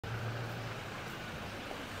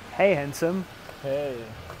Hey, handsome. Hey,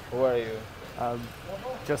 who are you? Um,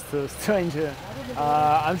 just a stranger.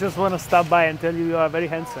 I just want to stop by and tell you you are very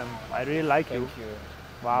handsome. I really like you. Thank you.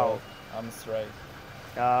 Wow. But I'm straight.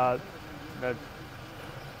 Uh, that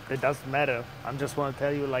it doesn't matter. I just want to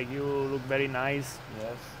tell you like you look very nice.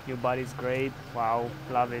 Yes. Your body's great. Wow,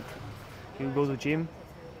 love it. You go to gym.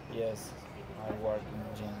 Yes. I work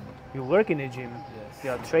in gym. You work in a gym. Yes.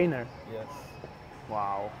 You're a trainer. Yes.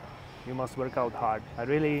 Wow. You must work out hard. I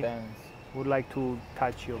really Thanks. would like to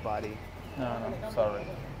touch your body. No, sorry.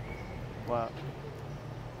 Well,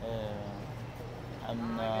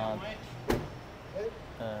 I'm not.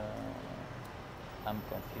 Uh, I'm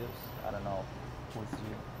confused. I don't know who's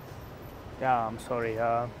you. yeah, I'm sorry.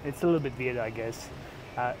 It's a little bit weird, I guess.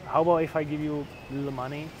 How about if I give you a little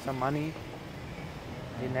money, some money?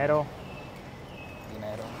 Dinero?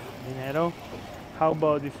 Dinero. Dinero? How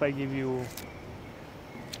about if I give you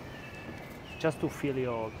just to feel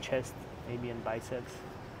your chest, maybe and biceps?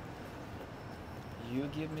 You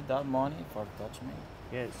give me that money for touch me?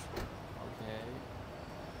 Yes. Okay.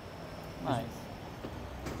 Nice.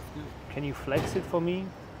 Can you flex it for me?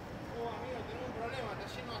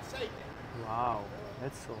 Wow,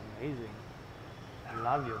 that's so amazing. I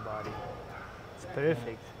love your body. It's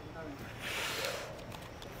perfect.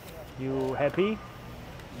 You happy?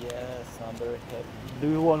 Yes, I'm very happy. Do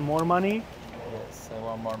you want more money? Yes, I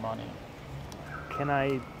want more money. Can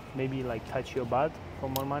I maybe like touch your butt for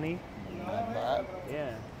more money? Not bad.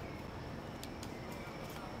 Yeah.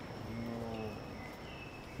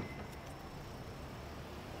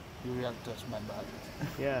 You will touch my butt.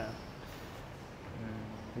 Yeah.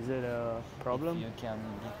 Is it a problem? If you can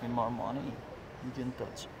give me more money, you can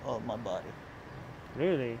touch all my body.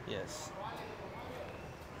 Really? Yes.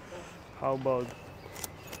 How about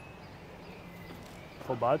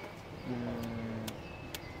for butt?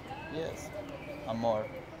 Yes. And more.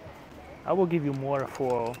 I will give you more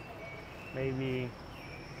for maybe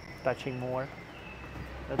touching more.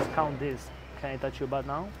 Let's count this. Can I touch your butt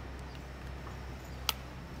now?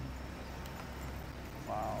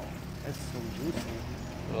 Wow, that's so juicy.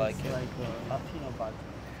 Like It's it? like a Latino butt.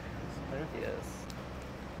 It's perfect. Yes.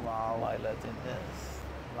 Wow, My Latin. Yes.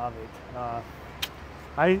 love it.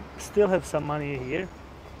 I still have some money here.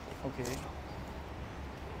 Okay.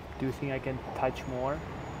 Do you think I can touch more?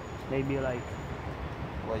 Maybe like,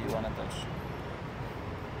 What you wanna touch?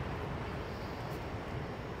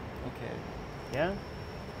 Okay. yeah?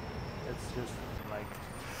 It's just like,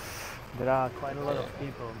 there are quite a lot of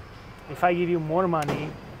people. If I give you more money,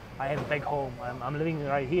 I have back home. I'm living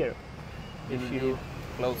right here. If you, live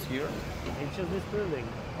close here? it's just this building.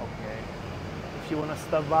 Okay. If you wanna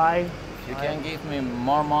stop by, If you can give me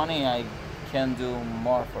more money, I can do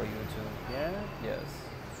more for you too. yeah? Yes.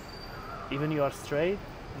 Even you are straight,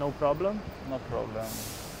 no problem. No problem.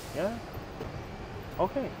 Yeah?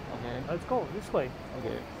 Okay, Okay. let's go this way.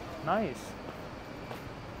 Okay. Nice.